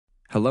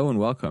Hello and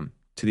welcome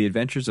to the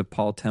Adventures of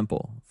Paul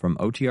Temple from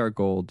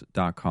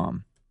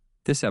OTRGold.com.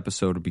 This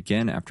episode will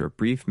begin after a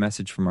brief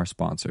message from our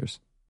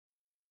sponsors.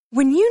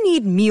 When you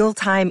need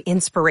mealtime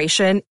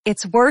inspiration,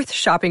 it's worth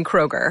shopping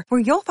Kroger, where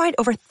you'll find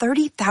over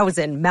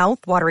 30,000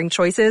 mouth-watering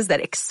choices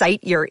that excite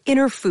your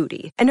inner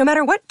foodie. And no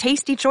matter what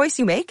tasty choice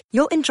you make,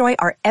 you'll enjoy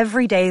our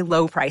everyday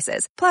low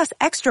prices, plus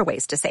extra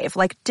ways to save,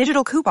 like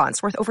digital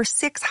coupons worth over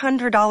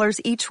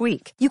 $600 each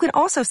week. You can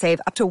also save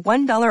up to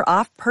 $1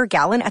 off per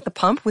gallon at the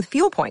pump with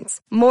fuel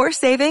points. More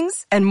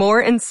savings and more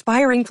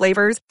inspiring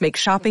flavors make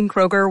shopping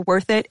Kroger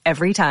worth it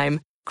every time.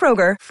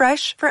 Kroger,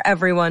 fresh for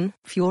everyone.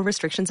 Fuel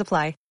restrictions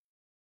apply.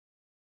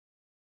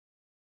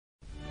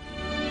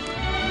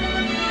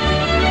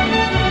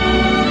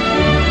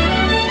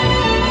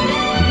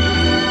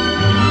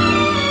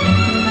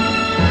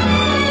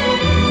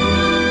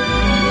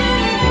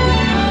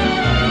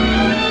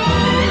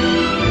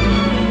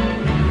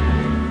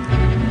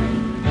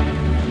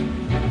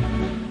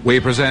 We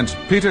present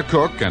Peter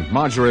Cook and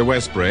Marjorie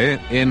Westbury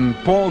in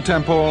Paul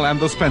Temple and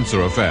the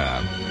Spencer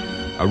Affair,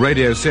 a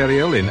radio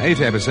serial in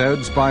 8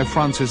 episodes by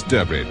Francis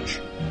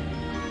Durbridge.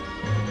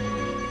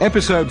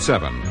 Episode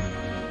 7,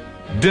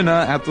 Dinner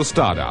at the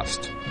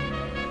Stardust.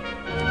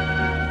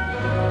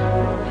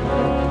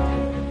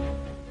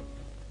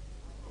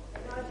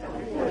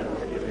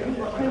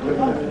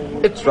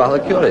 It's rather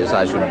curious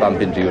I should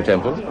bump into you,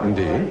 Temple.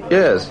 Indeed?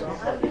 Yes.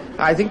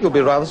 I think you'll be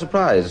rather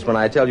surprised when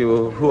I tell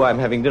you who I'm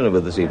having dinner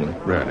with this evening.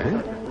 Really?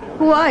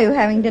 Who are you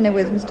having dinner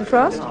with, Mr.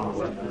 Frost?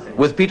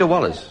 With Peter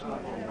Wallace.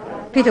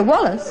 Peter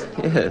Wallace?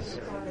 Yes.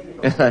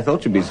 I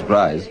thought you'd be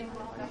surprised.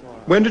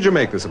 When did you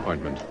make this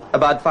appointment?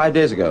 About 5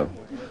 days ago.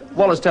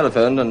 Wallace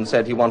telephoned and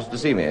said he wanted to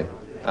see me.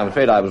 I'm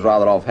afraid I was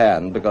rather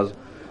offhand because,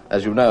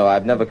 as you know,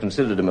 I've never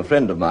considered him a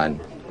friend of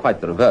mine. Quite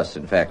the reverse,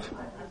 in fact.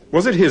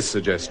 Was it his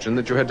suggestion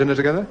that you had dinner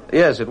together?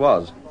 Yes, it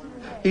was.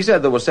 He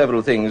said there were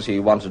several things he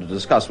wanted to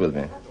discuss with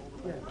me.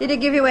 Did he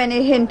give you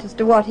any hint as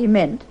to what he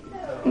meant?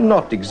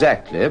 Not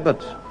exactly,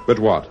 but... But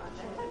what?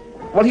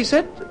 Well, he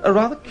said a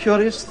rather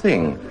curious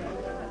thing.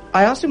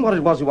 I asked him what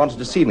it was he wanted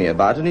to see me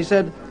about, and he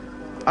said,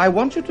 I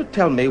want you to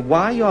tell me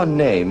why your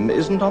name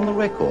isn't on the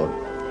record.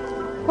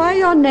 Why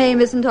your name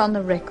isn't on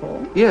the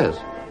record? Yes.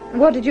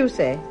 What did you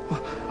say?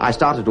 I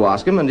started to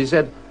ask him, and he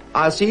said,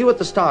 I'll see you at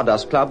the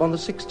Stardust Club on the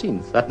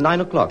 16th at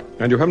 9 o'clock.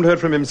 And you haven't heard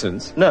from him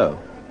since? No.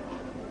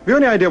 Have you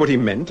any idea what he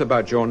meant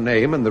about your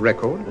name and the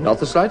record? Not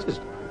the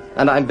slightest.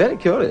 And I'm very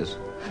curious.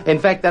 In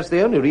fact, that's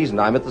the only reason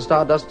I'm at the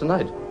Stardust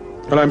tonight.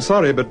 Well, I'm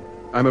sorry, but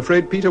I'm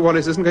afraid Peter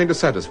Wallace isn't going to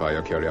satisfy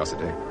your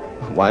curiosity.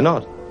 Why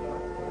not?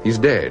 He's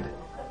dead.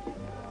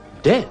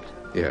 Dead?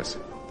 Yes.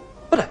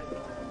 But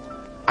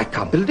I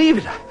can't believe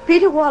it.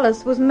 Peter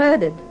Wallace was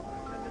murdered.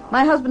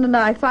 My husband and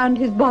I found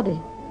his body.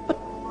 But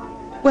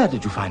where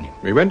did you find him?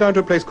 We went down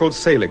to a place called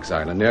Salix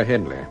Island near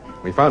Henley.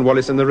 We found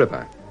Wallace in the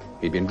river.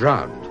 He'd been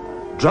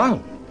drowned.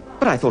 Drowned?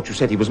 But I thought you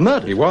said he was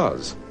murdered. He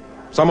was.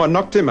 Someone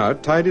knocked him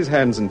out, tied his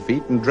hands and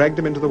feet, and dragged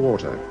him into the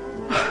water.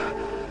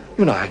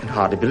 You know, I can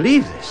hardly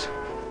believe this.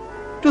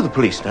 Do the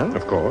police know?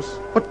 Of course.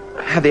 But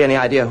have they any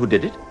idea who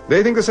did it?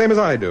 They think the same as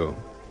I do.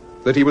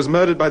 That he was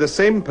murdered by the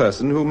same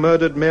person who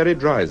murdered Mary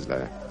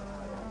Drysdale.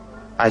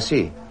 I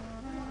see.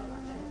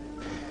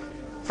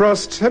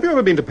 Frost, have you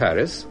ever been to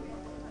Paris?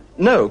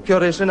 No,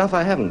 curious enough,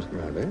 I haven't.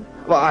 Really?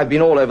 Well, I've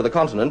been all over the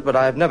continent, but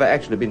I've never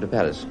actually been to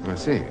Paris. I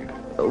see.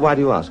 Why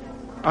do you ask?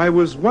 I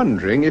was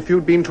wondering if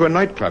you'd been to a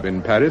nightclub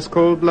in Paris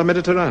called La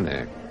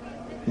Méditerranée.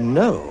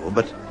 No,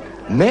 but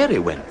Mary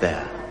went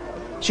there.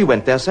 She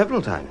went there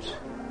several times.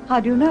 How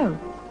do you know?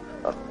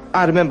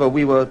 I remember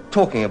we were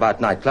talking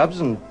about nightclubs,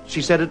 and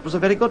she said it was a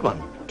very good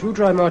one. 2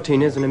 dry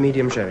martinis and a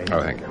medium sherry.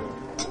 Oh, thank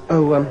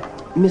you.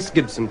 Miss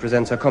Gibson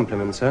presents her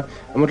compliments, sir,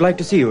 and would like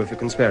to see you if you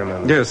can spare a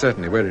moment. Yes,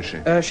 certainly. Where is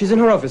she? She's in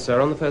her office, sir,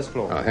 on the first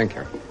floor. Oh, thank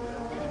you.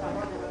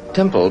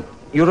 Temple,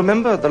 you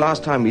remember the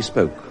last time we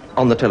spoke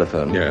on the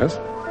telephone? Yes?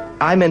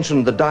 I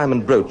mentioned the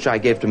diamond brooch I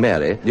gave to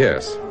Mary.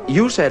 Yes.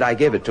 You said I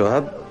gave it to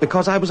her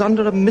because I was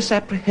under a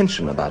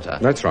misapprehension about her.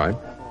 That's right.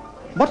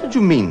 What did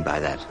you mean by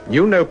that?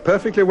 You know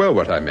perfectly well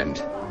what I meant.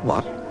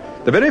 What?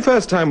 The very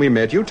first time we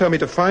met, you told me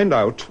to find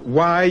out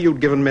why you'd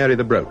given Mary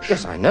the brooch.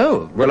 Yes, I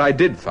know. Well, I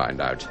did find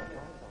out.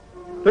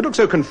 Don't look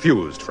so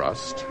confused,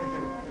 Frost,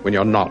 when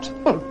you're not.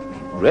 Well,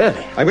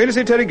 really? I'm going to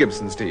see Terry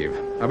Gibson, Steve.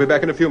 I'll be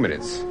back in a few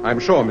minutes. I'm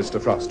sure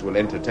Mr. Frost will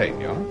entertain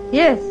you.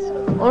 Yes.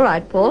 All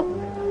right, Paul.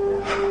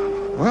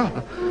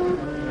 Well,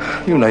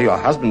 you know your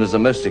husband is a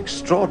most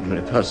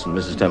extraordinary person,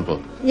 Mrs.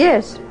 Temple.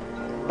 Yes.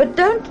 But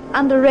don't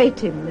underrate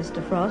him,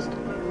 Mr. Frost.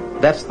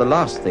 That's the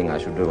last thing I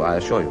should do, I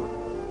assure you.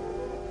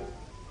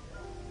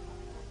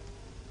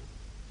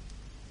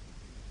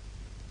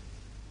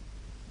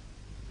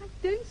 I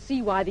don't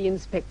see why the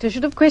inspector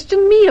should have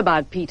questioned me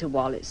about Peter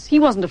Wallace. He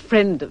wasn't a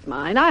friend of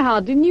mine. I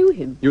hardly knew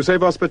him. You say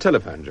Vosper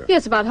telephoned you?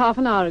 Yes, about half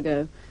an hour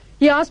ago.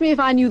 He asked me if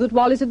I knew that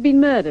Wallace had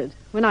been murdered.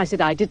 When I said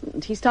I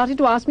didn't, he started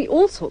to ask me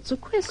all sorts of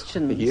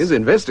questions. He is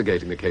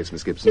investigating the case,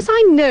 Miss Gibson. Yes,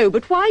 I know,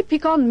 but why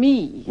pick on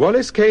me?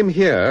 Wallace came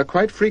here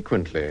quite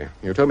frequently.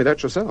 You told me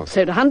that yourself.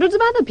 So do hundreds of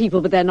other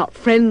people, but they're not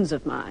friends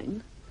of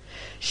mine.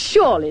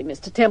 Surely,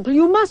 Mr. Temple,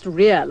 you must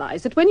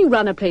realize that when you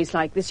run a place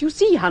like this, you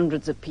see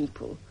hundreds of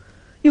people.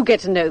 You get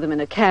to know them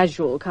in a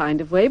casual kind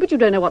of way, but you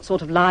don't know what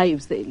sort of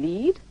lives they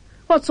lead,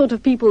 what sort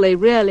of people they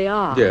really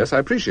are. Yes, I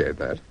appreciate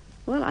that.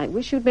 Well, I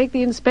wish you'd make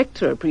the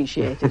inspector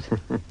appreciate it.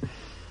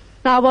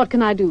 Now, what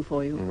can I do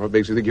for you? What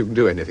makes you think you can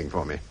do anything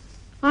for me?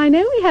 I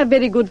know we have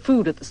very good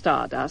food at the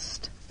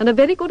Stardust, and a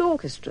very good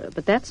orchestra,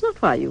 but that's not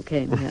why you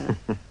came here.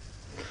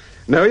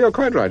 No, you're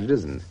quite right, it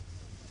isn't.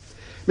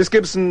 Miss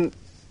Gibson,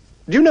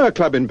 do you know a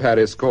club in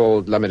Paris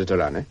called La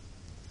Méditerranée?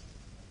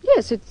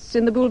 Yes, it's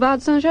in the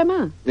Boulevard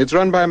Saint-Germain. It's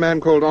run by a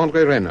man called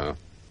André Renaud.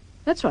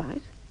 That's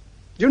right.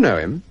 Do you know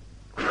him?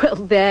 Well,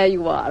 there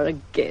you are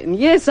again.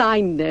 Yes,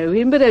 I know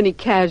him, but only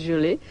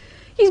casually.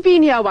 He's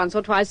been here once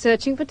or twice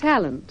searching for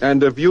talent.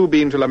 And have you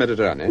been to La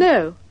Méditerranée?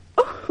 No.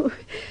 Oh,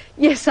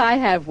 yes, I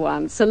have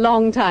once, a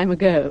long time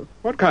ago.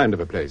 What kind of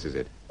a place is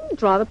it?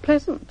 It's rather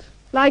pleasant.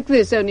 Like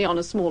this, only on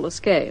a smaller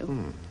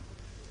scale.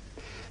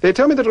 They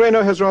tell me that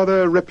Renaud has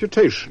rather a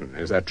reputation.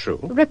 Is that true?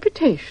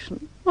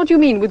 Reputation? What do you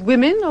mean, with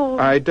women,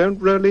 or...? I don't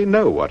really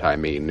know what I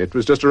mean. It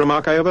was just a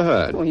remark I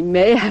overheard. Well, he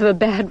may have a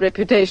bad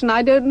reputation,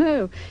 I don't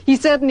know.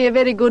 He's certainly a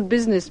very good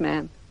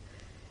businessman.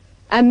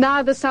 And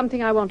now there's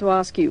something I want to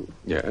ask you.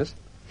 Yes?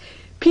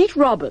 Pete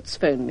Roberts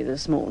phoned me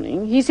this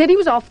morning. He said he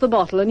was off the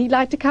bottle and he'd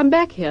like to come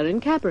back here in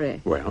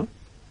Cabaret. Well?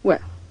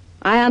 Well,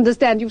 I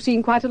understand you've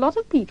seen quite a lot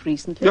of Pete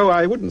recently. No,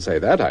 I wouldn't say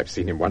that. I've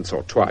seen him once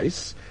or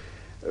twice.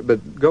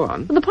 But go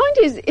on. Well, the point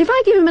is, if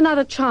I give him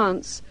another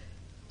chance,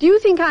 do you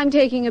think I'm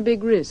taking a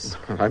big risk?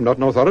 I'm not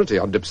an authority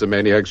on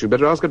dipsomaniacs. You'd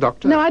better ask a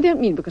doctor. No, I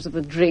don't mean because of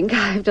the drink.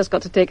 I've just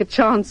got to take a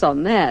chance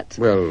on that.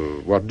 Well,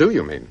 what do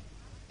you mean?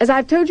 As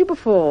I've told you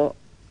before,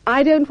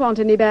 I don't want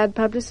any bad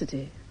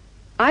publicity.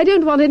 I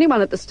don't want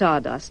anyone at the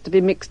Stardust to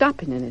be mixed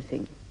up in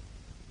anything.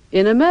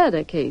 In a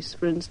murder case,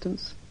 for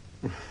instance.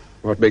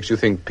 What makes you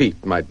think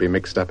Pete might be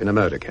mixed up in a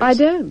murder case? I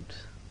don't.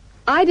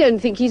 I don't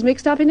think he's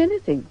mixed up in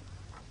anything.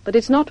 But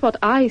it's not what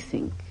I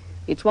think.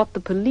 It's what the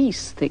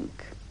police think.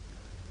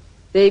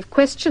 They've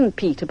questioned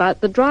Pete about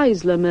the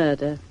Dreisler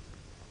murder.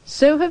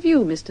 So have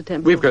you, Mr.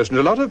 Temple. We've questioned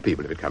a lot of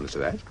people if it comes to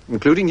that,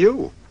 including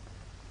you.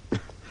 But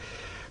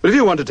if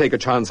you want to take a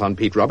chance on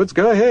Pete Roberts,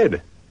 go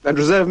ahead. And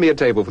reserve me a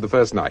table for the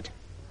first night.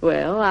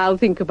 Well, I'll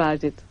think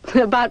about it.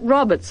 About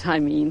Roberts, I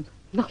mean.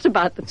 Not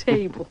about the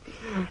table.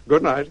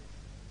 Good night.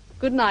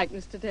 Good night,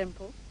 Mr.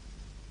 Temple.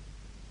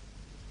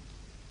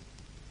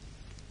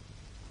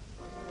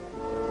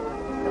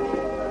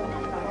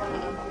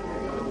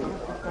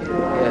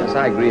 Yes,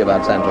 I agree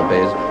about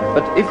Saint-Tropez.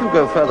 But if you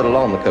go further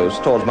along the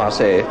coast, towards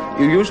Marseille,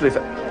 you usually...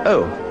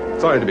 Oh.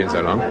 Sorry to be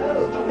so long.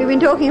 We've been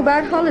talking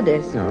about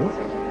holidays. No?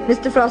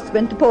 Mr. Frost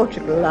went to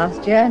Portugal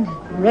last year and it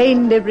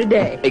rained every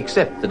day.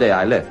 Except the day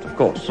I left, of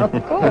course. Of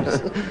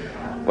course.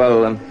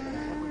 Well,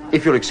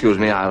 if you'll excuse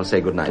me, I'll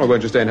say good night. Well,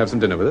 won't you stay and have some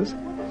dinner with us?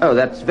 Oh,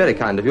 that's very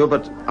kind of you,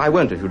 but I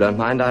won't if you don't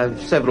mind.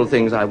 I've several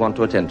things I want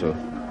to attend to.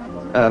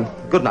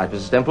 Good night,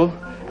 Mrs. Temple.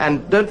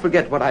 And don't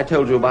forget what I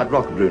told you about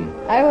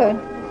Roquebrune. I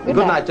won't. Good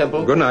night,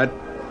 Temple. Good night.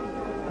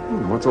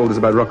 What's all this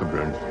about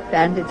Roquebrune?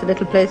 And it's a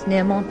little place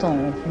near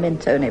Menton, or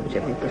Mentone,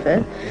 whichever you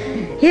prefer.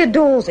 He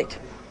adores it.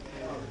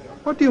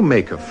 What do you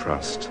make of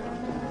Frost?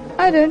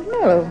 I don't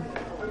know.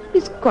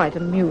 He's quite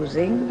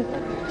amusing.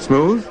 But...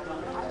 Smooth?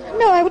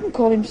 No, I wouldn't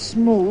call him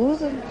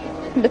smooth. A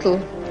little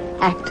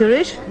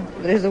actorish,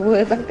 if there is a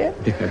word like that.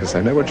 Yes,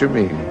 I know what you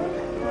mean.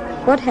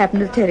 What happened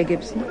to Terry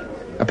Gibson?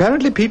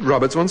 Apparently Pete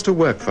Roberts wants to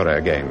work for her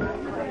again.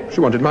 She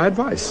wanted my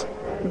advice.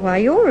 Why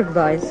your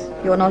advice?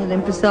 You're not an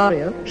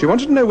impresario. She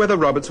wanted to know whether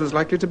Roberts was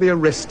likely to be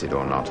arrested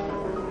or not.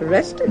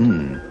 Arrested?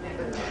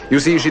 You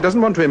see, she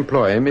doesn't want to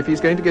employ him if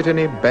he's going to get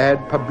any bad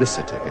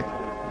publicity.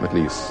 At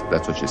least,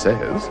 that's what she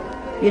says.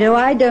 You know,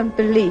 I don't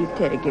believe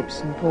Terry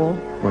Gibson, Paul.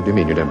 What do you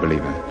mean you don't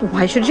believe her?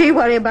 Why should she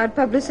worry about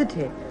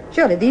publicity?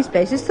 Surely these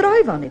places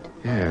thrive on it.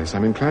 Yes,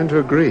 I'm inclined to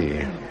agree.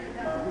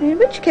 In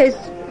which case,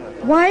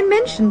 why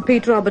mention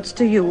Pete Roberts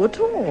to you at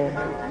all?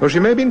 Well, she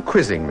may have been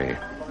quizzing me.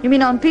 You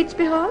mean on Pete's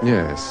behalf?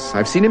 Yes,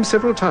 I've seen him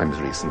several times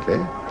recently.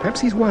 Perhaps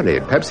he's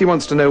worried. Perhaps he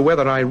wants to know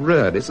whether I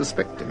really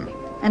suspect him.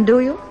 And do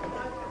you?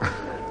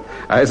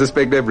 I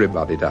suspect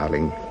everybody,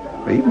 darling.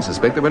 I even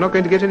suspect that we're not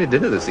going to get any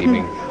dinner this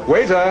evening.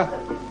 Waiter!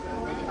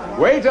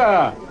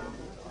 Waiter!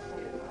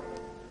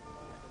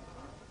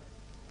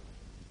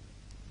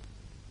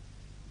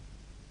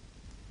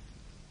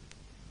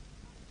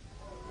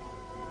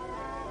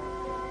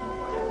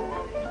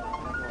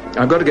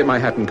 I've got to get my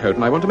hat and coat,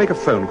 and I want to make a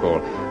phone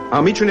call.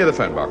 I'll meet you near the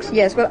phone box.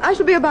 Yes, well, I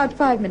shall be about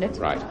 5 minutes.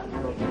 Right.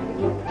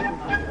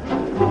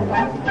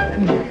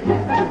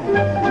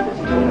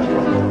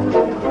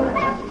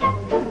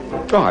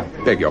 Oh, I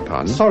beg your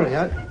pardon. Sorry,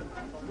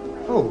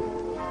 Oh,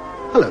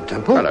 hello,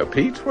 Temple. Hello,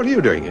 Pete. What are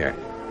you doing here?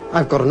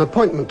 I've got an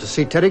appointment to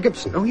see Terry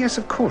Gibson. Oh, yes,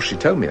 of course. She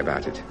told me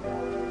about it.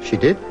 She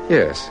did?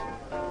 Yes.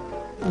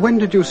 When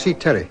did you see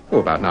Terry? Oh,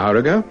 about an hour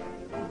ago.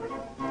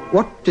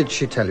 What did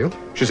she tell you?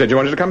 She said you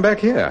wanted to come back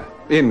here,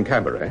 in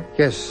Cabaret.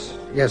 Yes,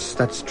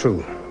 that's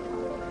true.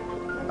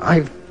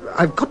 I've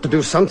got to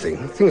do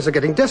something. Things are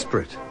getting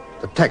desperate.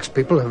 The tax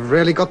people have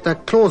really got their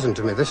claws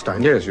into me this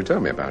time. Yes, you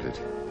told me about it.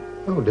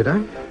 Oh, did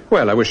I?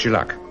 Well, I wish you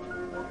luck.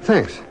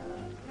 Thanks.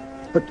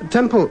 But,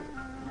 Temple,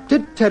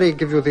 did Terry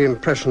give you the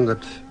impression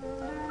that...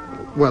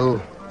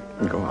 Well...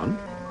 Go on.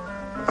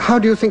 How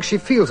do you think she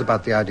feels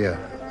about the idea?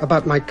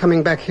 About my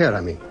coming back here,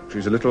 I mean?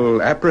 She's a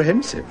little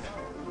apprehensive.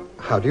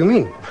 How do you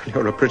mean?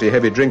 You're a pretty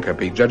heavy drinker,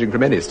 Pete, judging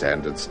from any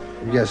standards.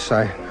 Yes,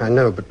 I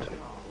know, but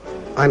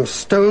I'm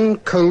stone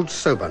cold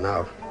sober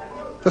now.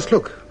 Just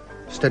look,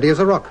 steady as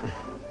a rock.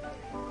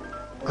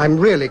 I'm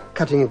really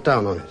cutting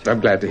down on it. I'm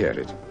glad to hear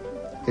it.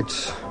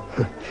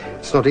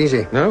 It's not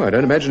easy. No, I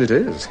don't imagine it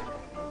is.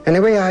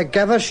 Anyway, I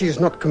gather she's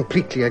not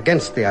completely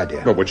against the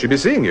idea. But would she be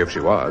seeing you if she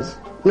was?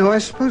 No, I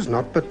suppose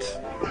not, but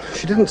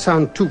she didn't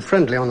sound too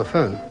friendly on the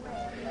phone.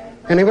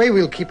 Anyway,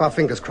 we'll keep our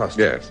fingers crossed.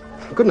 Yes.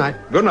 Good night.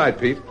 Good night,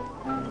 Pete.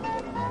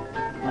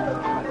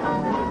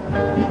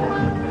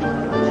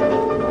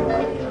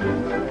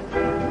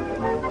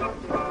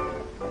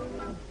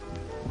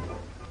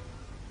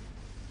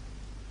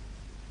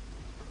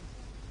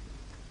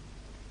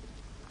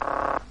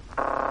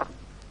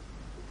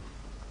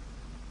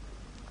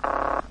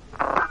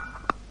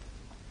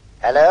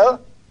 Hello?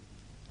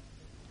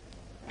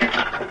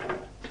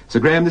 Sir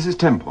Graham, this is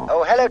Temple.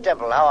 Oh, hello,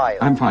 Temple. How are you?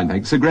 I'm fine,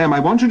 thanks. Sir Graham, I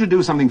want you to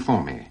do something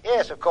for me.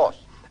 Yes, of course.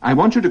 I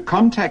want you to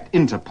contact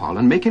Interpol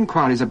and make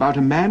inquiries about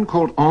a man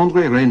called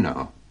André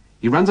Renaud.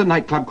 He runs a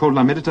nightclub called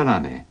La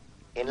Méditerranée.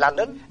 In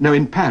London? No,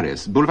 in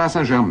Paris, Boulevard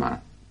Saint-Germain.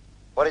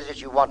 What is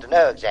it you want to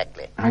know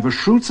exactly? I have a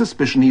shrewd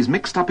suspicion he's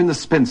mixed up in the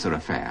Spencer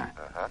affair.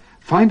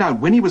 Find out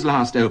when he was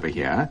last over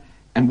here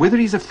and whether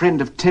he's a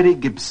friend of Terry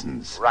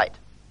Gibson's. Right.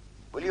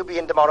 Will you be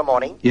in tomorrow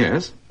morning?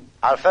 Yes.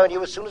 I'll phone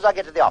you as soon as I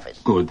get to the office.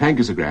 Good. Thank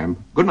you, Sir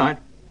Graham. Good night.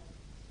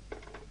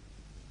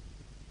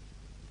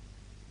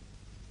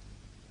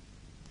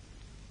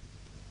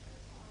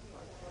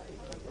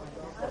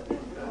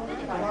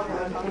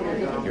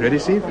 You ready,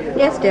 Steve?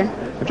 Yes, dear.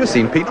 I've just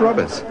seen Pete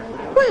Roberts.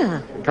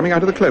 Where? Coming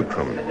out of the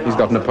cloakroom. He's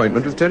got an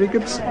appointment with Terry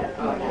Gibson.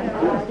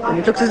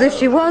 It looks as if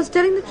she was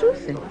telling the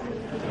truth then.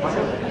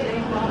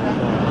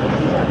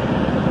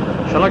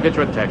 Shall I get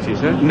you a taxi,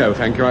 sir? No,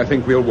 thank you. I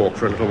think we'll walk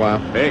for a little while.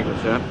 Very good,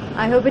 sir.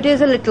 I hope it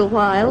is a little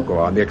while. Oh, go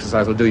on. The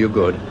exercise will do you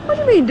good. What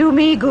do you mean, do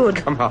me good?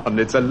 Come on.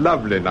 It's a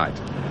lovely night.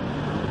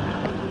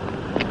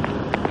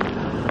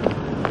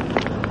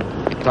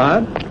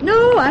 Tired?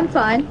 No, I'm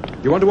fine.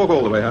 You want to walk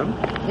all the way home?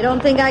 You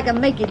don't think I can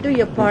make you, do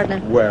you,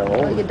 partner?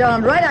 Well... You're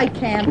darn right I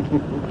can.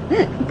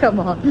 Come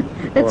on.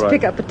 Let's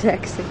pick up a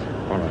taxi.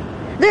 All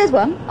right. There's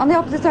one on the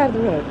opposite side of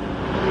the road.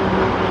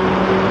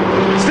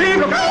 Steve,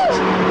 look out!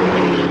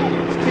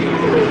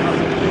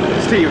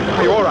 Steve,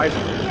 are you all right?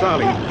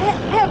 Darling.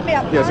 Help me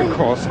up. Yes, of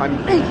course.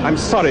 I'm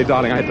sorry,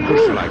 darling, I had to push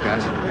you like that.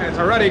 Yeah, it's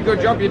a ruddy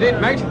good job you did,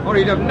 mate, or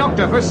he'd have knocked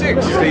her for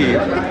 6. Steve.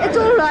 It's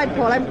all right,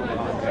 Paul.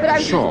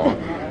 I'm sure.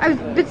 I was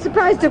a bit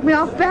surprised, took me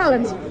off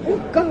balance. Oh,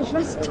 gosh,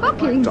 my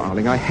stockings.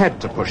 Darling, I had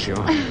to push you.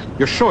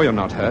 You're sure you're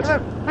not hurt?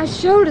 My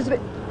shoulders a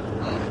bit...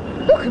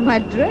 Look at my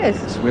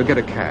dress. We'll get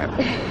a cab.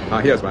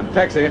 Here's one.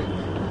 Taxi.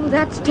 Oh,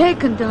 that's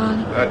taken,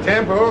 darling.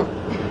 Temple?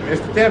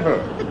 Mr. Temple?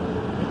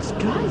 It's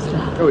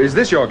Drysdale. Oh, is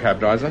this your cab,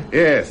 Driver?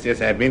 Yes,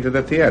 I've been to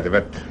the theater,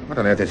 but what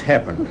on earth has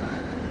happened?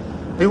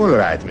 Are you all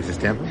right, Mrs.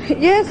 Temple?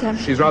 Yes, I'm...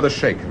 She's rather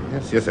shaken.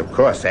 Yes, of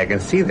course, I can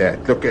see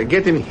that. Look,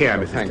 get in here,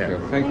 Mrs.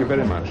 Temple. Thank you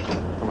very much.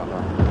 Come on,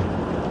 darling.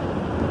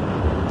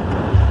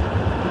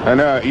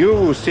 Now,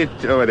 you sit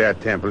over there,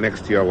 Temple,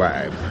 next to your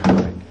wife.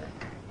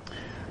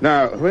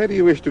 Now, where do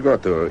you wish to go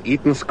to?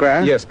 Eaton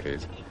Square? Yes,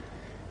 please.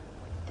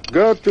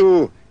 Go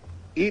to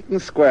Eaton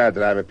Square,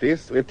 driver,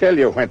 please. We'll tell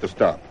you when to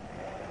stop.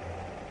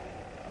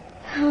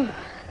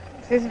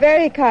 This is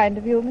very kind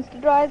of you,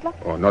 Mr. Drysdale.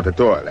 Oh, not at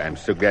all. I'm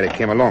so glad I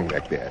came along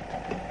like that.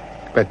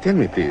 But tell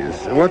me,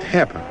 please, what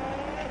happened?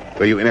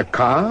 Were you in a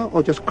car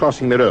or just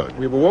crossing the road?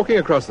 We were walking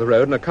across the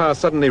road and a car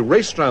suddenly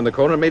raced round the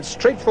corner and made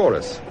straight for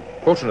us.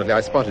 Fortunately, I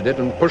spotted it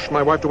and pushed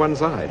my wife to one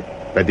side.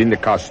 But didn't the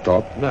car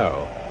stop?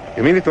 No.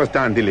 You mean it was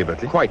done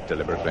deliberately? Quite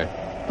deliberately.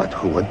 But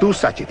who would do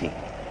such a thing?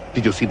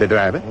 Did you see the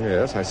driver?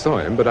 Yes, I saw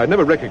him, but I'd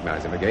never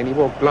recognize him again. He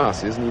wore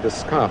glasses and he had a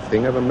scarf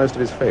thing over most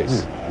of his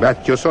face.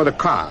 But you saw the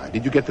car.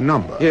 Did you get the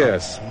number?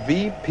 Yes,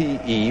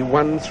 VPE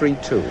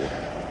 132.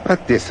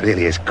 But this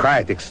really is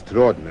quite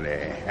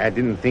extraordinary. I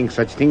didn't think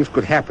such things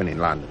could happen in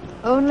London.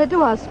 Only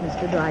to us,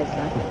 Mr.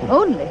 Drysdale.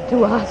 Only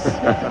to us.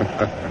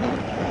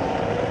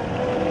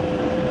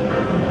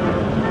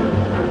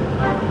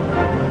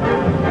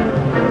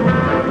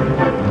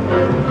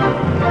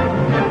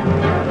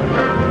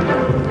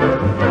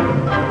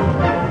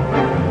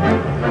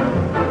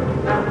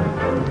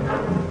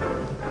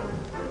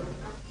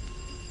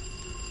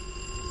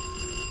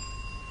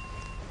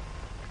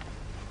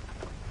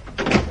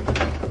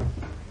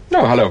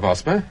 Oh, hello,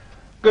 Vosper.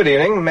 Good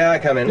evening. May I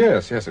come in?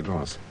 Yes, of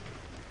course.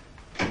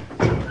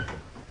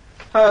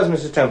 How's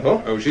Mrs.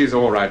 Temple? Oh, she's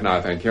all right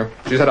now, thank you.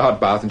 She's had a hot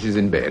bath and she's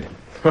in bed.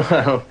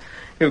 Well,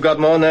 you've got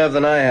more nerve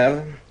than I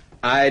have.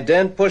 I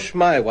daren't push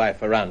my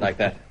wife around like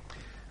that.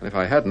 And if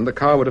I hadn't, the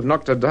car would have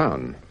knocked her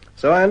down.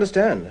 So I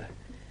understand.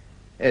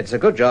 It's a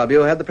good job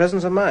you had the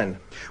presence of mind.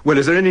 Well,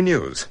 is there any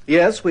news?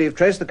 Yes, we've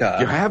traced the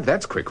car. You have?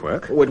 That's quick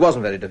work. Oh, it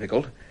wasn't very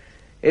difficult.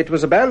 It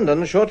was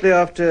abandoned shortly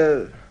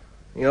after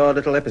your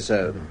little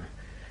episode.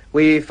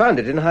 We found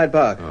it in Hyde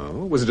Park.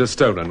 Oh, was it a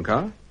stolen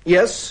car?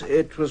 Yes,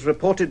 it was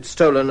reported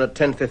stolen at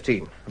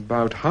 10:15.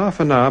 About half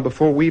an hour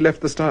before we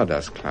left the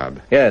Stardust Club.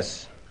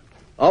 Yes.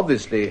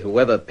 Obviously,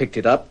 whoever picked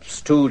it up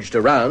stooged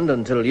around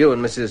until you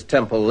and Mrs.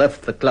 Temple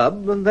left the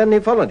club, and then he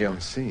followed you. I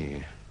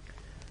see.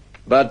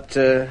 But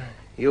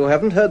you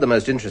haven't heard the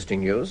most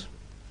interesting news.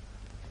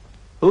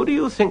 Who do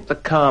you think the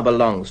car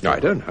belongs to? No, I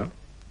don't know.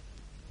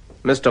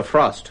 Mr.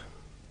 Frost.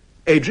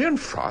 Adrian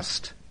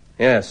Frost?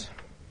 Yes.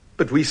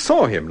 But we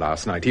saw him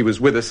last night. He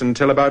was with us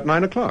until about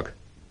 9 o'clock.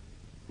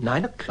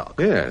 9 o'clock?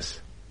 Yes.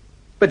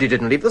 But he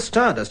didn't leave the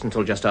Stardust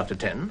until just after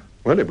 10.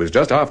 Well, it was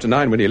just after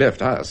 9 when he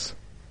left us.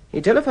 He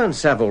telephoned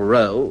Savile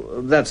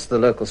Row, that's the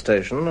local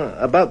station,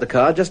 about the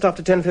car just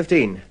after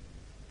 10:15.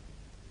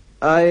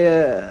 I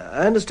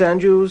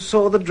understand you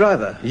saw the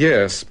driver.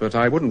 Yes, but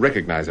I wouldn't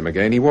recognize him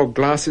again. He wore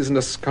glasses and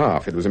a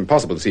scarf. It was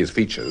impossible to see his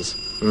features.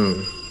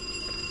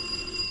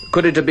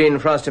 Could it have been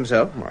Frost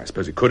himself? Well, I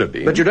suppose it could have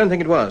been. But you don't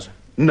think it was?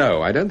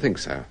 No, I don't think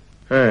so.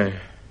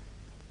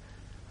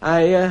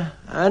 I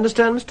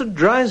understand Mr.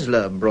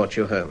 Dreisler brought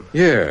you home.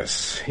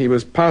 Yes, he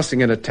was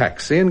passing in a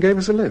taxi and gave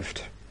us a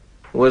lift.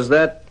 Was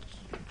that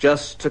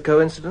just a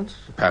coincidence?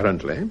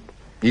 Apparently.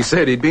 He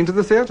said he'd been to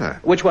the theatre.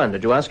 Which one,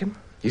 did you ask him?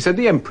 He said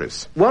the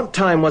Empress. What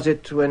time was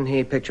it when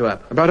he picked you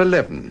up? About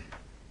 11.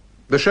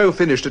 The show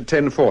finished at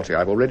 10:40.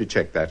 I've already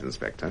checked that,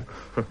 Inspector.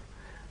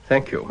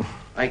 Thank you.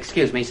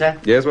 Excuse me, sir.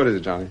 Yes, what is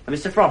it, Charlie?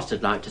 Mr. Frost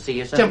would like to see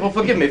you, sir. Temple,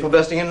 forgive me for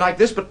bursting in like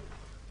this, but...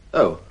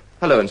 Oh,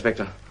 hello,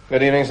 Inspector.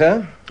 Good evening,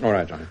 sir. All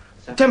right, Johnny.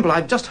 Temple,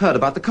 I've just heard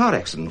about the car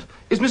accident.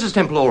 Is Mrs.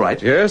 Temple all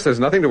right? Yes, there's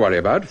nothing to worry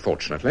about,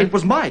 fortunately. It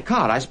was my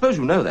car. I suppose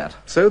you know that.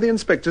 So the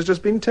inspector's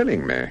just been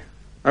telling me.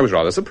 I was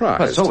rather surprised.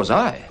 Well, so was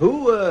I.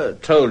 Who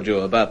told you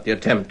about the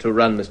attempt to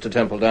run Mr.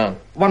 Temple down?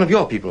 One of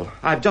your people.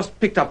 I've just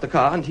picked up the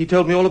car, and he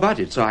told me all about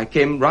it, so I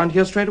came round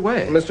here straight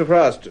away. Mr.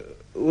 Frost,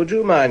 would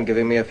you mind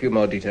giving me a few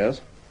more details?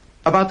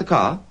 About the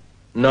car?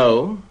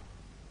 No.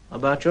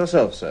 About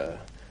yourself, sir.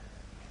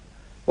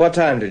 What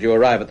time did you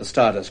arrive at the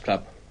Stardust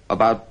Club?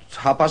 About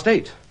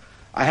 8:30.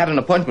 I had an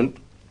appointment.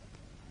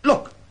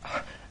 Look,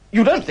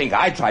 you don't think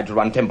I tried to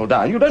run Temple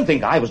down. You don't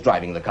think I was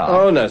driving the car.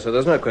 Oh, no, sir,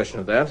 there's no question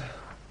of that.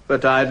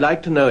 But I'd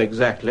like to know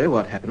exactly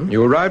what happened.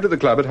 You arrived at the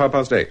club at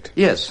 8:30?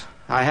 Yes,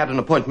 I had an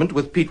appointment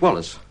with Pete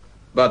Wallace.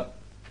 But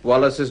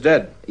Wallace is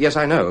dead. Yes,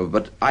 I know,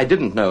 but I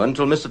didn't know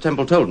until Mr.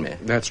 Temple told me.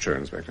 That's true,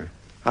 Inspector.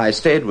 I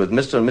stayed with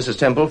Mr. and Mrs.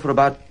 Temple for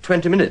about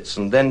 20 minutes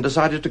and then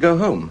decided to go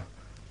home.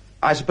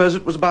 I suppose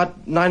it was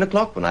about 9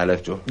 o'clock when I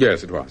left you.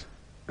 Yes, it was.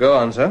 Go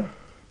on, sir.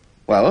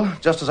 Well,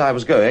 just as I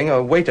was going,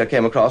 a waiter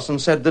came across and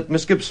said that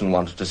Miss Gibson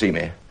wanted to see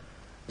me.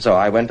 So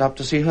I went up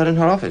to see her in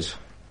her office.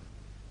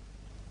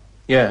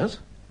 Yes?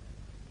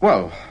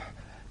 Well,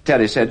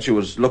 Terry said she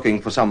was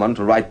looking for someone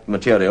to write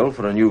material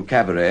for a new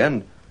cabaret,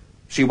 and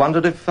she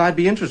wondered if I'd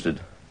be interested.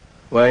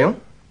 Were you?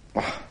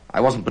 Oh,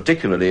 I wasn't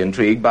particularly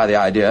intrigued by the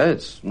idea.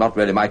 It's not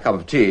really my cup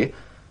of tea.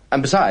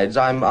 And besides,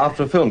 I'm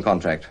after a film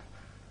contract.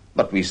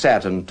 But we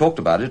sat and talked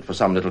about it for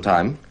some little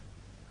time.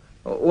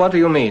 What do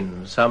you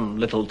mean, some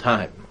little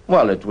time?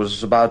 Well, it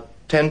was about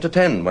 10 to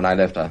 10 when I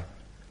left her.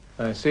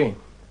 I see.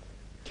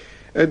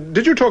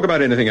 Did you talk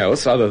about anything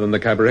else other than the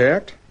cabaret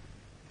act?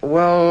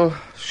 Well,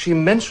 she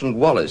mentioned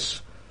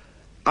Wallace.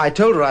 I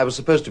told her I was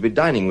supposed to be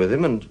dining with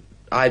him, and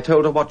I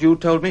told her what you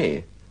told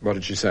me. What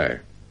did she say?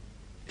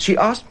 She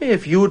asked me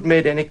if you'd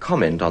made any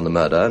comment on the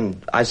murder,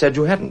 and I said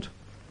you hadn't.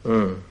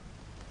 Go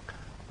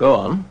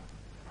on.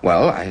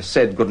 Well, I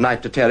said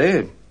goodnight to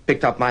Terry,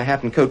 picked up my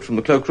hat and coat from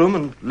the cloakroom,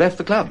 and left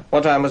the club.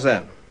 What time was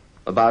that?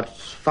 About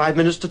 5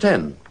 minutes to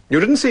 10. You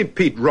didn't see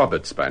Pete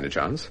Roberts by any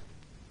chance?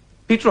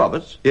 Pete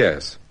Roberts?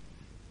 Yes.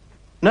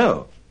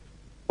 No.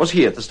 Was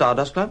he at the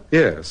Stardust Club?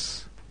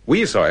 Yes.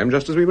 We saw him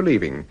just as we were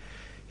leaving.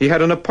 He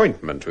had an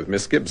appointment with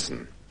Miss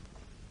Gibson.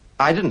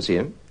 I didn't see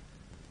him.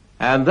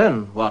 And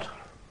then what?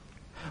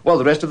 Well,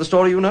 the rest of the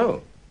story you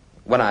know.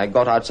 When I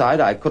got outside,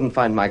 I couldn't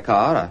find my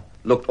car. I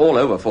looked all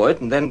over for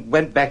it and then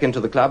went back into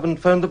the club and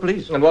phoned the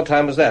police. And what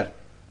time was that?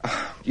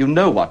 You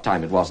know what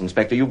time it was,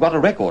 Inspector. You've got a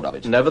record of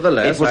it.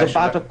 Nevertheless, it was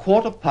about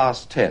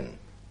 10:15.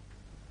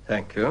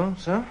 Thank you,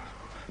 sir.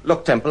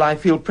 Look, Temple, I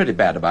feel pretty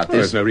bad about this.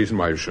 There's no reason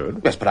why you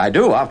should. Yes, but I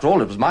do. After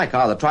all, it was my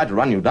car that tried to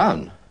run you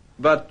down.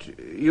 But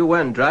you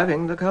weren't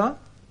driving the car?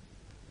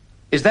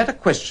 Is that a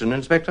question,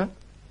 Inspector?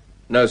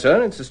 No,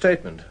 sir, it's a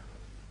statement.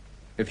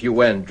 If you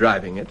weren't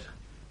driving it,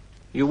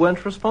 you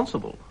weren't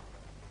responsible.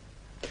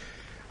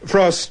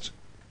 Frost,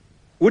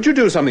 would you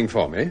do something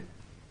for me?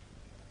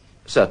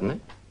 Certainly.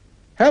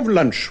 Have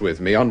lunch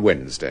with me on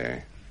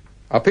Wednesday.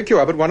 I'll pick you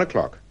up at 1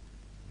 o'clock.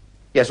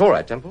 Yes, all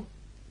right, Temple.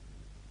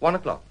 1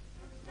 o'clock.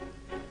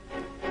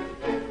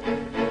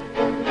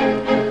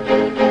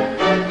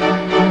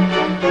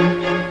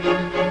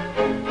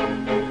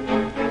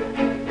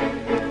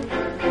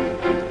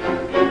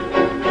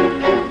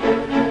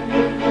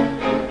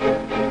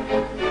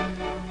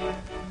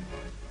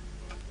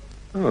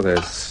 Oh,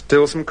 there's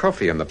still some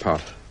coffee in the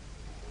pot.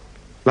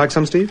 Like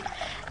some, Steve?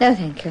 No,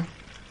 thank you.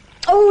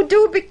 Oh,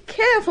 do be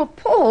careful,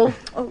 Paul.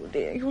 Oh,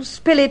 dear, you'll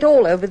spill it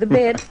all over the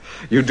bed.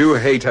 You do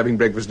hate having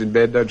breakfast in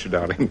bed, don't you,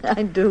 darling?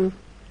 I do.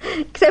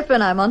 Except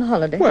when I'm on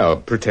holiday. Well,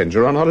 pretend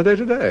you're on holiday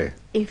today.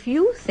 If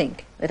you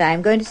think that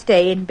I'm going to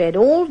stay in bed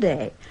all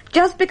day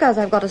just because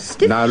I've got a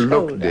stiff Now, shoulder...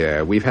 look,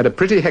 dear, we've had a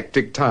pretty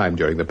hectic time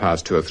during the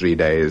past 2 or 3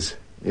 days.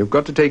 You've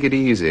got to take it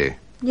easy.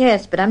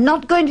 Yes, but I'm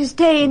not going to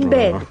stay in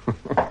bed.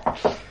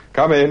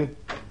 Come in.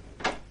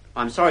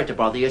 I'm sorry to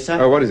bother you, sir.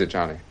 Oh, what is it,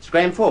 Charlie? It's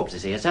Graham Forbes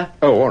is here, sir.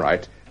 Oh, all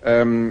right. Tell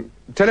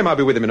him I'll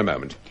be with him in a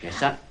moment. Yes,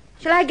 sir.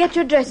 Shall I get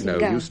your dressing No,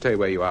 gown? you stay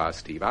where you are,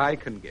 Steve. I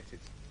can get it.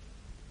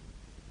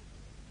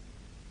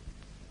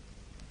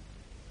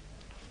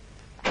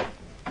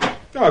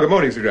 Oh, good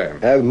morning, Sir Graham.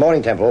 Good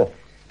morning, Temple.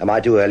 Am I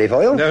too early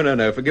for you?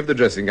 No. Forgive the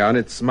dressing gown.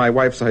 It's my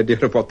wife's idea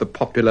of what the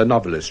popular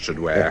novelist should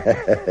wear.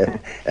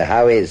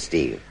 How is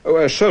Steve? Oh,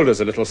 her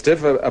shoulder's a little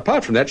stiff.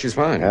 Apart from that, she's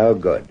fine. Oh,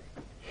 good.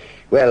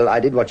 Well, I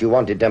did what you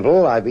wanted,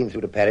 Temple. I've been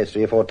through to Paris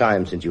 3 or 4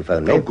 times since you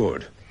phoned me. Oh,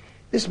 good.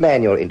 This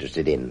man you're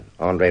interested in,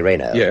 Andre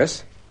Reynaud.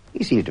 Yes?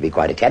 He seems to be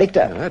quite a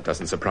character. That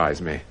doesn't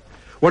surprise me.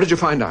 What did you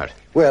find out?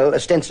 Well,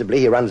 ostensibly,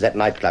 he runs that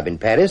nightclub in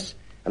Paris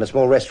and a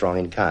small restaurant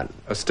in Cannes.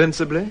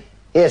 Ostensibly?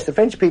 Yes, the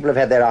French people have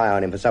had their eye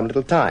on him for some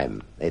little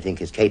time. They think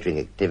his catering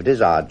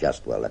activities are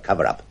just, well, a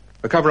cover-up.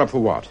 A cover-up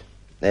for what?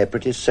 They're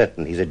pretty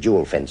certain he's a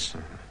jewel fence.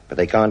 But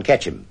they can't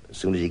catch him. As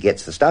soon as he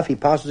gets the stuff, he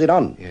passes it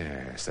on.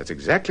 Yes, that's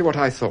exactly what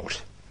I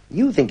thought.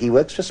 You think he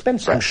works for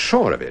Spencer? I'm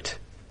sure of it.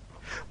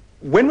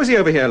 When was he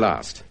over here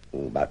last?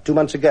 About 2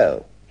 months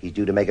ago. He's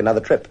due to make another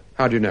trip.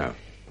 How do you know?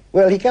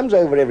 Well, he comes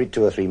over every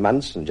 2 or 3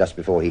 months, and just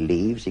before he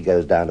leaves, he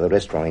goes down to the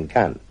restaurant in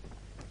Cannes.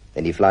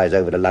 Then he flies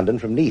over to London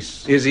from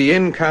Nice. Is he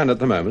in Cannes at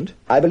the moment?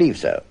 I believe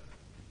so.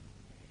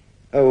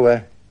 Oh,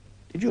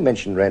 did you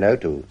mention Reynaud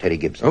to Terry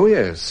Gibson? Oh,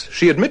 yes.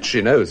 She admits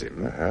she knows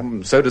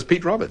him. So does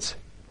Pete Roberts.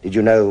 Did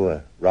you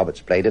know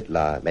Roberts played at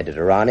La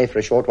Mediterranee for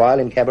a short while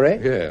in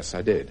Cabaret? Yes,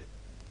 I did.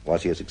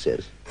 Was he a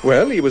success?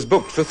 Well, he was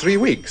booked for 3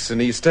 weeks,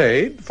 and he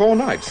stayed 4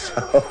 nights.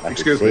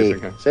 Excuse me,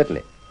 sir.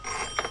 Certainly.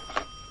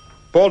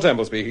 Paul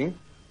Temple speaking.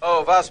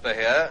 Oh, Vasper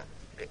here.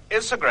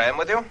 Is Sir Graham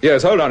with you?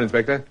 Yes, hold on,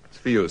 Inspector. It's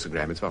for you, Sir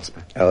Graham. It's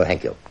Vosper. Oh,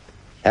 thank you.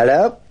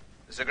 Hello?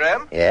 Sir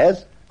Graham?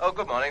 Yes? Oh,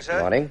 good morning, sir. Good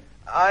morning.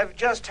 I've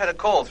just had a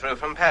call through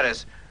from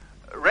Paris.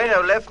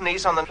 Reynaud left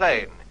Nice on the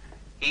plane.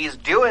 He's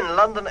due in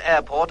London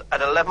Airport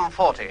at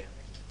 11:40.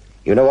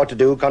 You know what to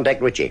do.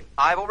 Contact Ritchie.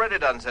 I've already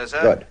done so,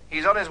 sir. Good.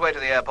 He's on his way to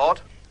the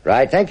airport.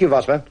 Right, thank you,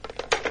 Vosper.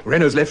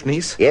 Reynaud's left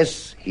Nice?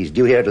 Yes, he's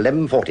due here at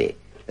 11:40.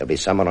 There'll be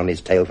someone on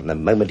his tail from the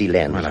moment he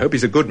lands. Well, I hope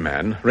he's a good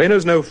man.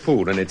 Reynaud's no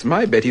fool, and it's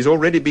my bet he's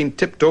already been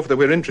tipped off that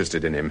we're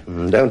interested in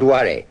him. Don't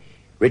worry.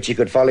 Ritchie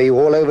could follow you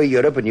all over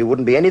Europe and you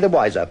wouldn't be any the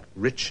wiser.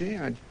 Ritchie?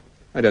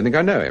 I don't think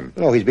I know him.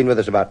 Oh, he's been with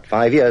us about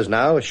 5 years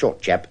now, a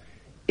short chap.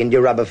 India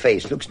rubber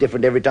face, looks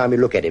different every time you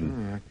look at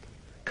him.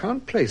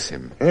 Can't place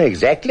him.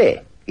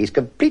 Exactly. He's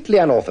completely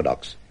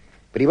unorthodox.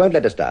 But he won't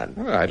let us down.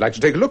 Well, I'd like to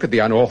take a look at the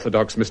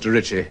unorthodox Mr.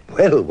 Ritchie.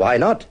 Well, why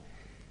not?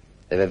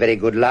 They have a very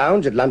good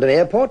lounge at London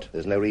Airport.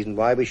 There's no reason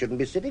why we shouldn't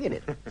be sitting in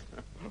it.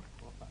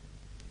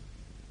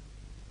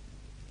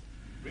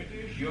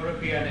 British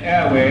European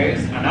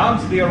Airways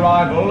announced the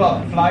arrival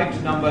of flight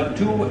number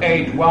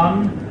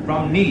 281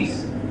 from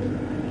Nice.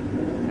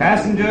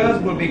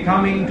 Passengers will be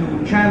coming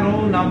to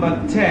channel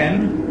number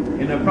 10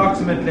 in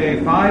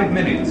approximately 5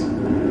 minutes.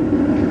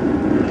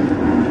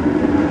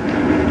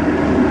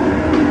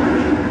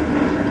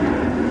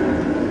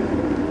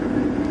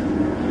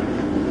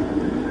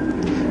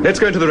 Let's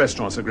go into the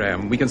restaurant, Sir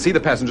Graham. We can see the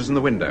passengers in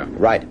the window.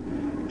 Right.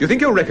 Do you think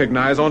you'll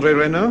recognize Andre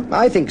Reynaud?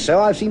 I think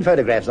so. I've seen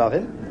photographs of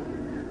him.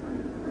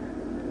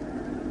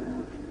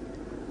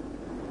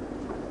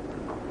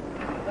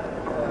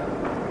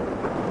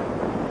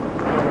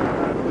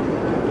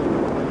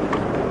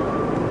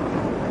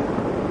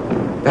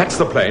 That's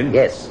the plane?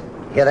 Yes.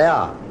 Here they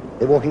are.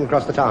 They're walking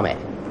across the tarmac.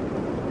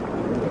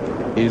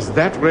 Is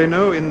that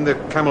Reynaud in the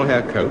camel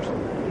hair coat?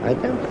 I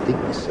don't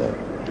think so.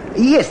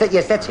 Yes,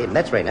 that's him.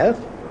 That's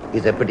Reynaud.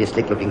 He's a pretty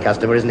slick-looking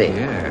customer, isn't he?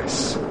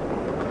 Yes.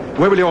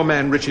 Where will your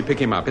man Ritchie pick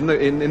him up? In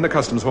the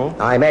customs hall?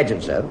 I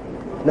imagine so.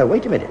 No,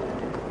 wait a minute.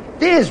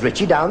 There's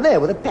Ritchie down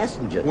there with a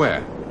passenger.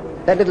 Where?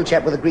 That little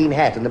chap with the green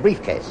hat and the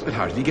briefcase. But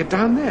how did he get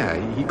down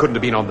there? He couldn't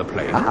have been on the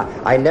plane.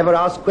 I never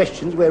ask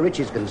questions where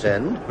Ritchie's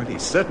concerned. Well,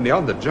 he's certainly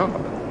on the job.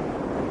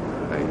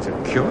 He's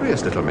a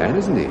curious little man,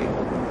 isn't he?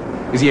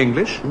 Is he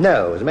English?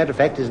 No, as a matter of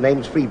fact, his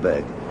name's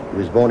Freeberg. He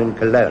was born in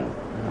Cologne.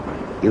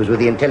 He was with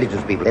the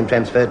intelligence people, then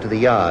transferred to the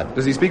Yard.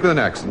 Does he speak with an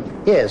accent?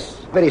 Yes,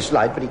 very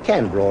slight, but he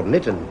can broaden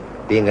it, and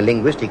being a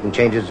linguist, he can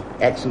change his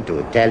accent to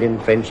Italian,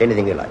 French,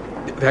 anything you like.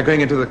 They're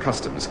going into the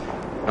customs.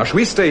 Now, shall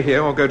we stay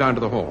here or go down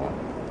to the hall?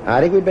 I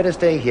think we'd better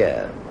stay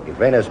here. If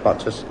Reynaud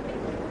spots us,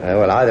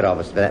 well, either of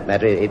us, for that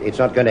matter, it's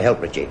not going to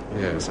help Ritchie.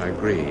 Yes, I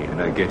agree. Can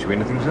I get you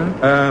anything,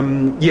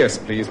 sir? Yes,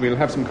 please. We'll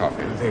have some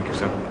coffee. Thank you,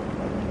 sir.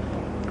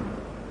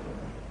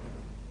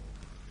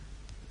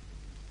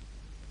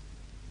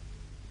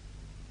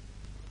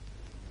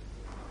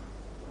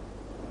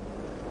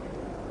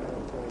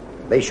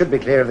 They should be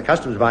clear of the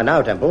customs by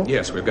now, Temple.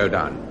 Yes, we'll go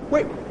down.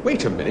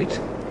 Wait a minute.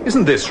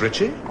 Isn't this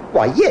Richie?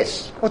 Why,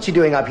 yes. What's he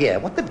doing up here?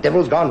 What the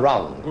devil's gone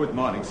wrong? Good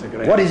morning, Sir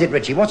Graham. What is it,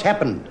 Richie? What's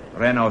happened?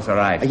 Renault's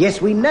arrived. Yes,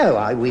 we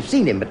know. We've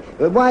seen him, but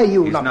why are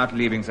you He's not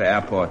leaving the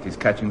airport. He's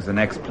catching the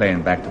next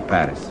plane back to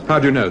Paris. How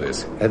do you know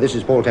this? This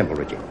is Paul Temple,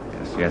 Richie.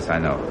 Yes, I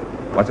know.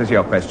 What is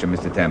your question,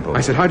 Mr. Temple?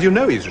 I said, how do you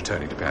know he's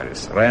returning to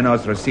Paris?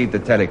 Renault's received the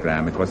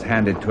telegram. It was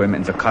handed to him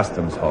in the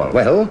customs hall.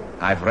 Well?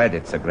 I've read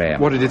it, Sir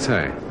Graham. What did it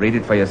say? Read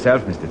it for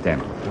yourself, Mr.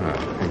 Temple.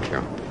 Oh, thank you.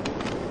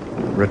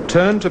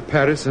 Return to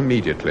Paris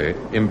immediately.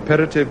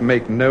 Imperative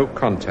make no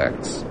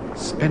contacts.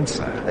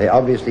 Spencer. They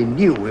obviously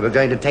knew we were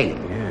going to tail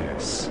him.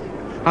 Yes.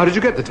 How did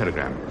you get the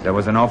telegram? There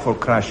was an awful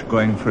crush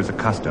going through the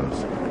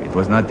customs. It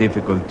was not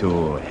difficult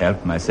to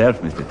help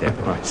myself, Mr.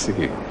 Temple. I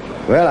see.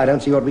 Well, I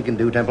don't see what we can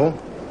do, Temple.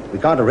 We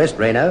can't arrest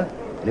Reno,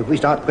 and if we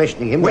start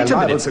questioning him... Wait a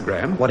minute, Sir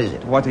Graham. What is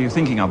it? What are you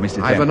thinking of, Mr.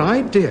 Temple? I've an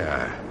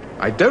idea.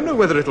 I don't know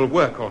whether it'll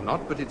work or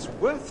not, but it's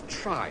worth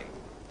trying.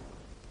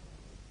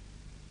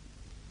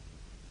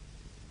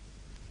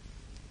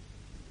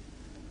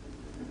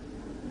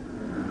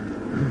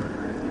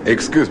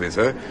 Excuse me,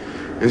 sir.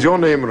 Is your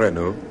name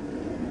Renault?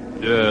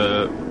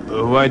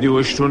 Why do you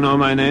wish to know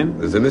my name?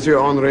 There's a Monsieur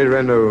Henri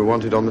Renault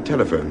wanted on the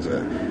telephone,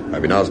 sir.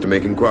 I've been asked to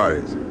make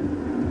inquiries.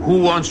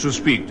 Who wants to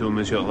speak to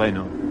Monsieur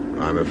Renault?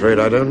 I'm afraid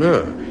I don't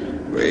know.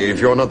 If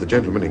you're not the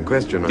gentleman in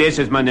question... Yes,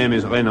 my name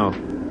is Renault.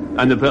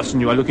 And the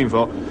person you are looking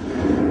for.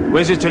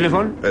 Where's his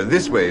telephone?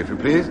 This way, if you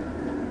please.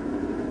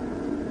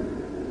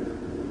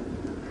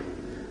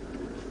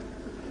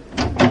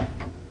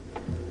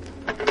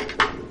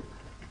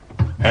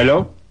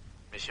 Hello?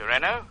 Monsieur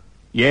Renault?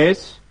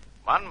 Yes?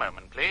 One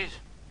moment, please.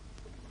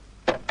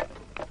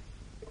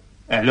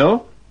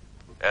 Hello?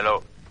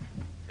 Hello.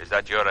 Is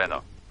that you,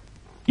 Renault?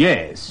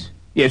 Yes.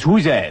 Yes,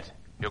 who's that?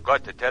 You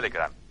got the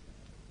telegram.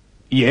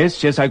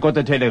 Yes, I got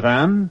the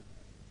telegram.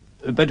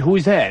 But who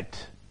is that?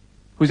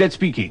 Who's that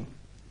speaking?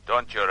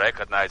 Don't you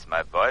recognize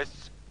my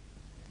voice?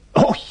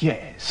 Oh,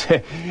 yes.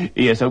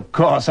 Yes, of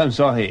course, I'm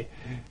sorry.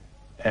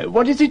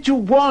 What is it you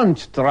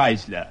want,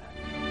 Dreisler?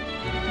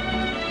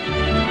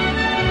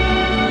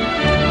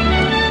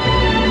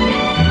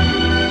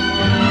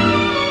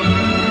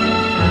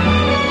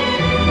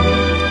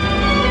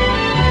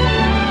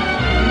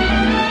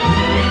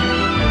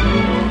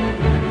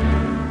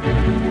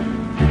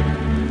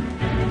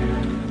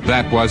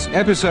 That was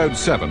episode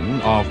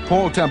 7 of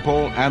Paul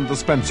Temple and the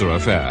Spencer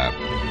Affair,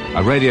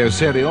 a radio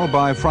serial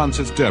by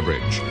Francis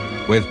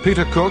Durbridge, with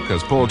Peter Cook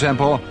as Paul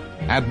Temple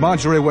and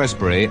Marjorie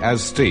Westbury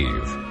as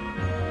Steve.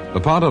 The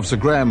part of Sir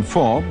Graham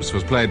Forbes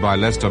was played by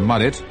Lester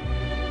Muddett,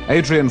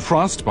 Adrian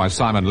Frost by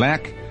Simon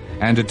Lack,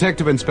 and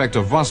Detective Inspector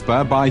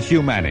Vosper by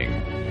Hugh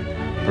Manning.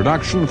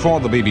 Production for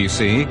the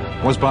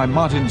BBC was by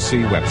Martin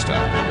C.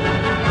 Webster.